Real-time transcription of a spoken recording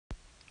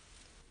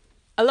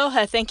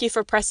Aloha, thank you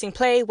for pressing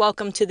play.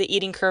 Welcome to the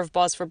Eating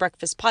Curveballs for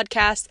Breakfast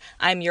podcast.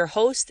 I'm your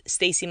host,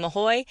 Stacy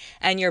Mahoy,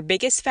 and your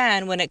biggest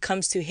fan when it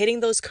comes to hitting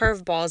those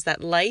curveballs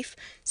that life,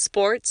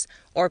 sports,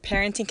 or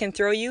parenting can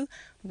throw you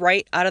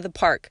right out of the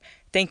park.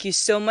 Thank you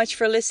so much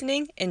for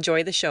listening.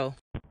 Enjoy the show.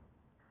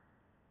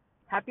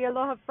 Happy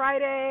Aloha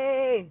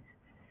Friday!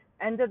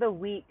 End of the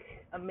week.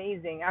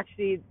 Amazing.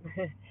 Actually,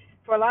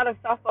 for a lot of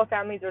softball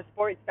families or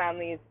sports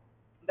families,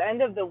 the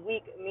end of the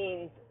week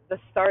means the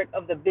start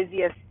of the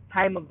busiest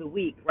time of the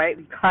week, right?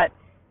 We've got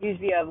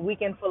usually a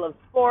weekend full of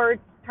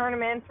sports,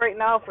 tournaments right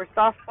now for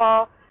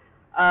softball,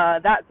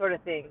 that sort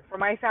of thing. For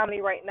my family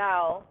right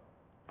now,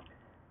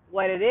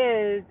 what it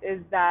is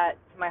that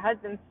my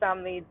husband's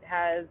family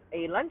has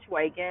a lunch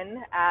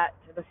wagon at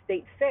the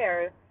state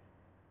fair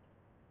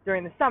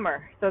during the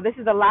summer. So this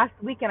is the last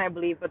weekend, I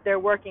believe, but they're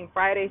working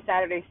Friday,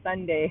 Saturday,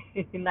 Sunday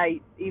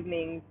nights,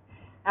 evenings,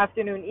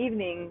 afternoon,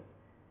 evenings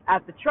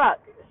at the truck.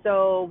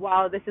 So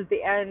while this is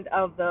the end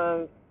of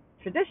the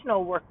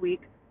traditional work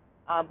week,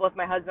 both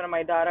my husband and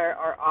my daughter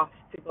are off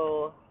to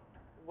go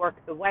work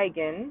the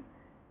wagon.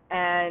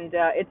 And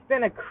it's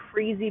been a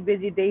crazy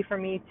busy day for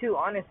me, too,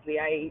 honestly.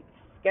 I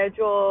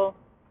schedule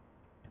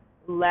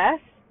less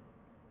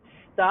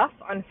stuff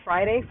on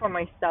Friday for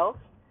myself,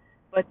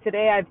 but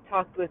today I've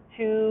talked with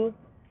two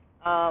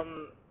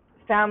um,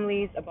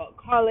 families about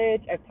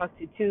college. I've talked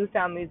to two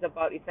families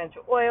about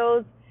essential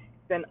oils.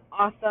 It's been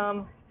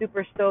awesome.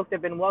 Super stoked.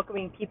 I've been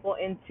welcoming people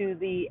into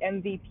the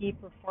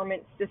MVP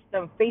Performance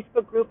System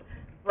Facebook group,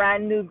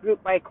 brand new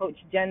group by Coach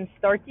Jen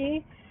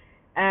Starkey.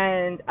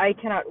 And I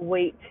cannot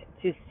wait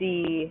to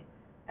see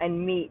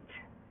and meet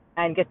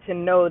and get to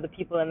know the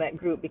people in that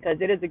group, because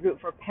it is a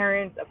group for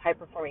parents of high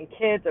performing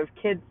kids, of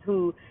kids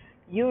who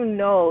you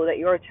know that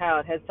your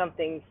child has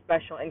something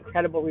special,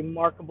 incredible,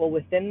 remarkable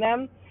within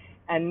them.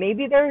 And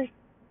maybe they're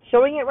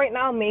showing it right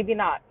now, maybe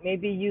not.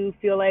 Maybe you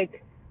feel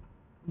like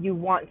you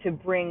want to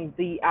bring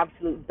the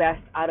absolute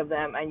best out of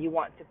them and you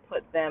want to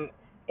put them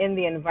in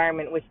the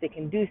environment which they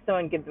can do so,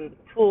 and give them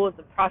the tools,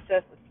 the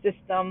process, the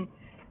system,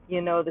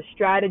 the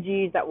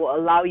strategies that will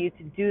allow you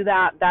to do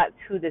that. That's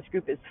who this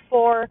group is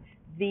for.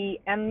 The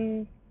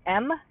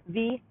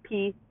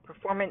MVP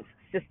Performance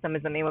System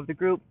is the name of the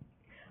group.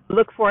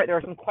 Look for it. There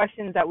are some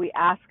questions that we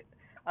ask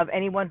of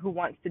anyone who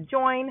wants to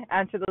join.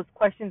 Answer those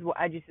questions. We'll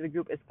add you to the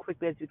group as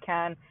quickly as we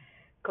can.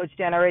 Coach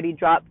Jan already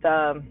dropped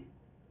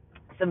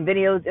some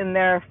videos in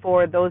there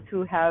for those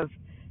who have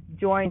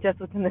joined just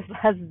within this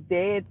last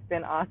day. It's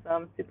been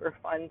awesome. Super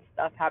fun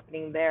stuff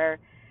happening there.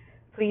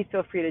 Please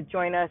feel free to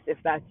join us if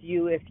that's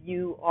you. If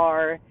you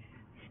are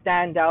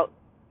standout,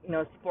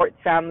 sports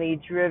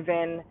family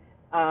driven,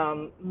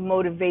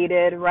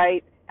 motivated,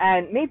 right?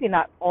 And maybe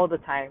not all the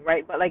time,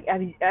 right? But like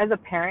as a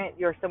parent,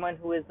 you're someone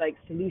who is like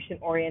solution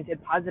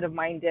oriented, positive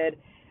minded.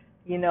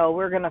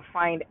 We're gonna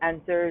find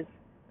answers.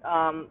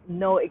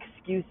 No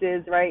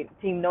excuses, right?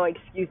 Team, no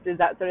excuses,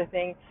 that sort of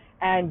thing.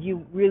 And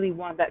you really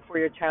want that for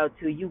your child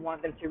too. You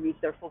want them to reach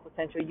their full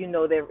potential.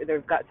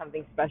 They've got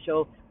something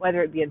special,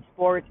 whether it be in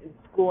sports, in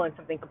school, and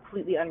something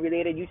completely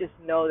unrelated. You just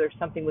know there's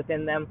something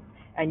within them,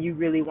 and you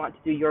really want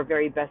to do your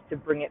very best to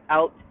bring it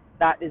out.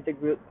 That is the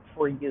group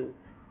for you.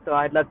 So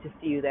I'd love to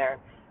see you there.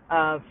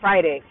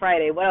 Friday.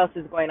 What else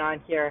is going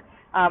on here?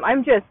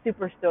 I'm just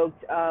super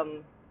stoked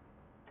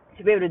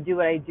to be able to do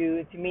what I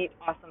do, to meet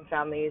awesome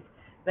families.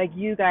 Like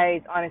you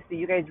guys, honestly,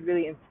 you guys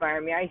really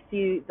inspire me. I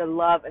see the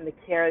love and the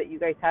care that you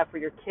guys have for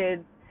your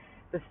kids,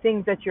 the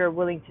things that you're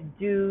willing to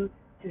do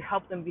to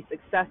help them be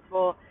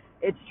successful.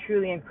 It's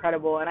truly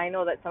incredible. And I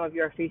know that some of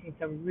you are facing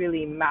some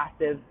really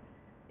massive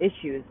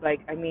issues.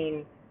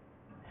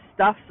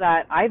 Stuff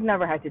that I've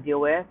never had to deal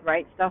with,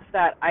 right? Stuff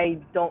that I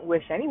don't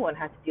wish anyone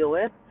had to deal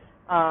with.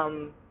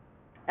 Um,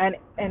 and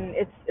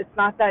it's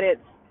not that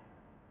it's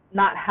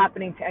not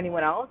happening to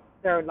anyone else.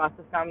 There are lots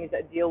of families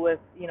that deal with,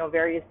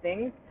 various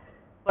things,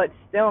 but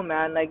still,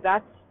 man, like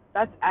that's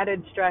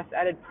added stress,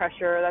 added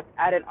pressure, that's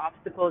added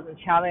obstacles and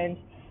challenge.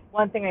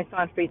 One thing I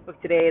saw on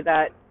Facebook today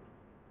that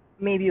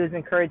maybe was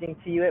encouraging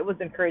to you, it was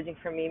encouraging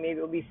for me, maybe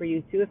it will be for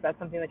you too if that's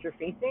something that you're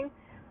facing.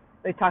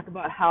 They talk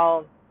about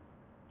how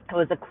it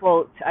was a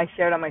quote I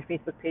shared on my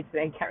Facebook page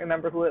today. I can't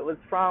remember who it was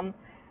from,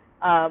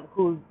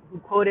 who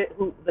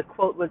the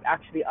quote was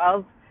actually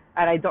of,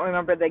 and I don't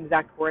remember the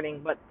exact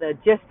wording, but the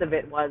gist of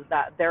it was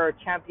that there are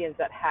champions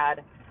that had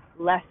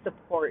less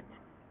support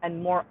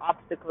and more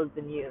obstacles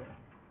than you,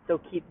 so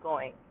keep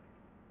going,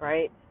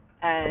 right?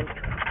 And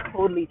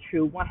totally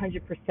true,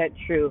 100%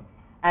 true.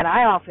 And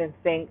I often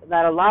think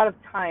that a lot of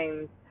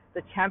times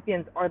the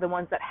champions are the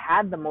ones that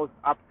had the most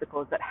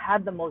obstacles, that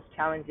had the most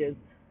challenges,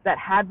 that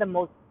had the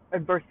most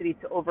adversity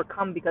to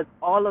overcome, because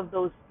all of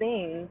those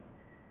things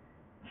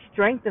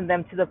strengthened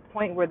them to the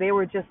point where they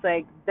were just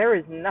like, there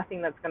is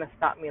nothing that's going to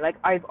stop me. Like,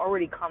 I've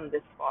already come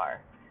this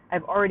far.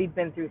 I've already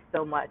been through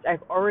so much.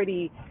 I've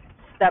already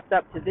stepped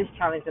up to this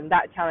challenge and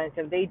that challenge,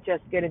 and they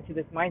just get into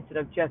this mindset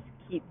of just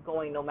keep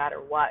going no matter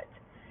what.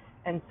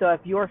 And so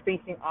if you're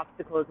facing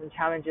obstacles and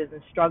challenges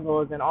and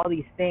struggles and all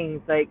these things,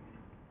 like,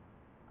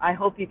 I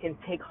hope you can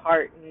take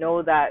heart,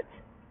 know that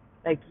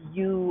Like,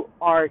 you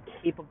are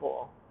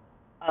capable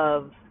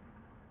of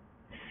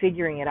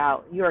figuring it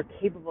out. You are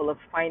capable of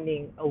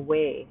finding a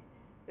way.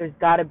 There's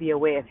got to be a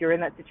way. If you're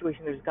in that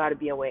situation, there's got to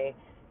be a way.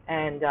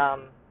 And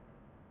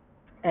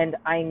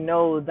I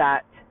know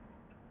that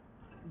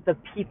the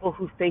people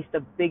who face the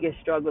biggest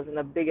struggles and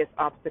the biggest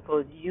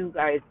obstacles, you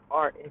guys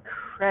are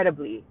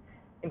incredibly,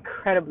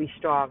 incredibly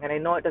strong. And I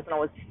know it doesn't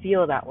always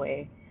feel that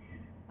way.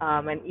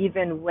 And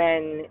even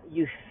when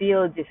you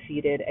feel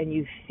defeated and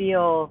you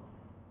feel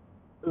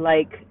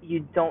like you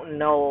don't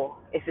know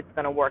if it's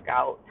going to work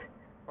out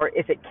or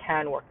if it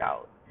can work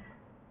out,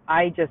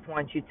 I just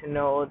want you to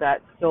know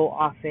that so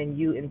often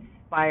you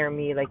inspire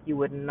me like you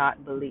would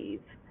not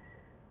believe.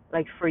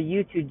 Like, for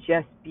you to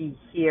just be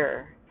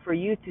here, for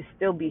you to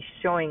still be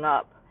showing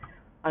up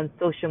on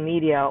social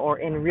media or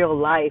in real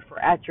life or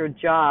at your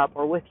job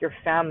or with your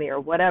family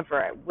or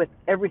whatever, with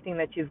everything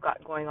that you've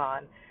got going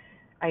on.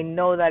 I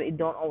know that you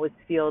don't always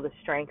feel the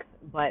strength,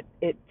 but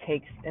it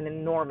takes an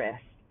enormous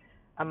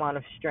amount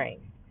of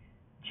strength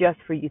just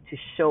for you to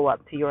show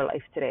up to your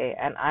life today.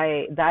 And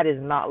that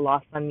is not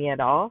lost on me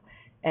at all.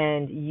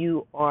 And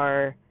you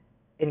are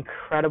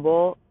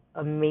incredible,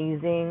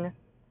 amazing.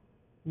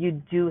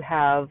 You do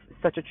have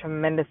such a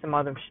tremendous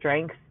amount of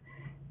strength,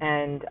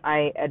 and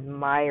I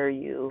admire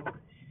you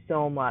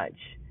so much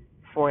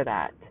for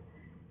that.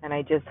 And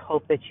I just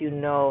hope that you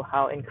know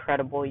how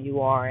incredible you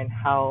are and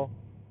how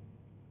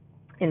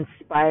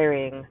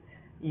inspiring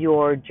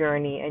your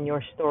journey and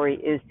your story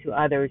is to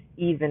others,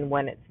 even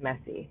when it's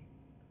messy.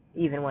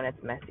 Even when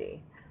it's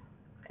messy.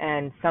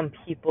 And some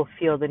people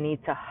feel the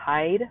need to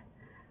hide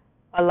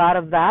a lot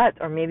of that,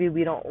 or maybe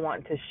we don't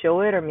want to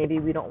show it, or maybe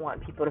we don't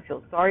want people to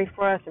feel sorry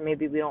for us, or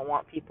maybe we don't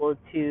want people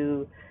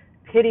to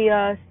pity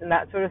us and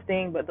that sort of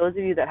thing. But those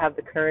of you that have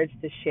the courage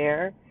to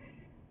share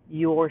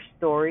your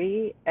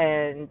story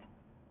and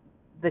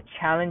the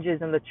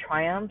challenges and the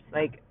triumphs,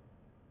 like,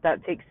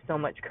 that takes so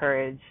much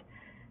courage.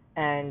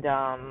 And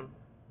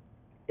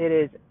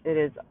it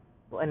is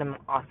an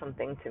awesome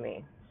thing to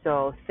me.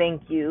 So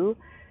thank you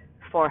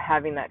for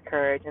having that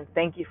courage, and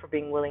thank you for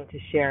being willing to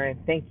share,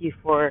 and thank you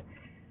for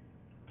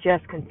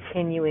just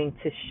continuing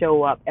to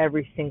show up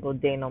every single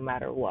day no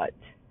matter what,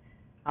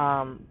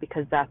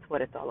 because that's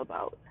what it's all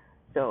about.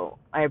 So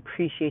I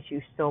appreciate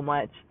you so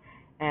much,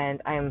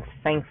 and I am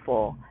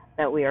thankful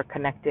that we are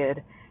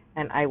connected,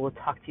 and I will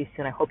talk to you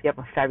soon. I hope you have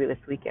a fabulous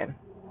weekend.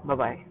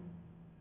 Bye-bye.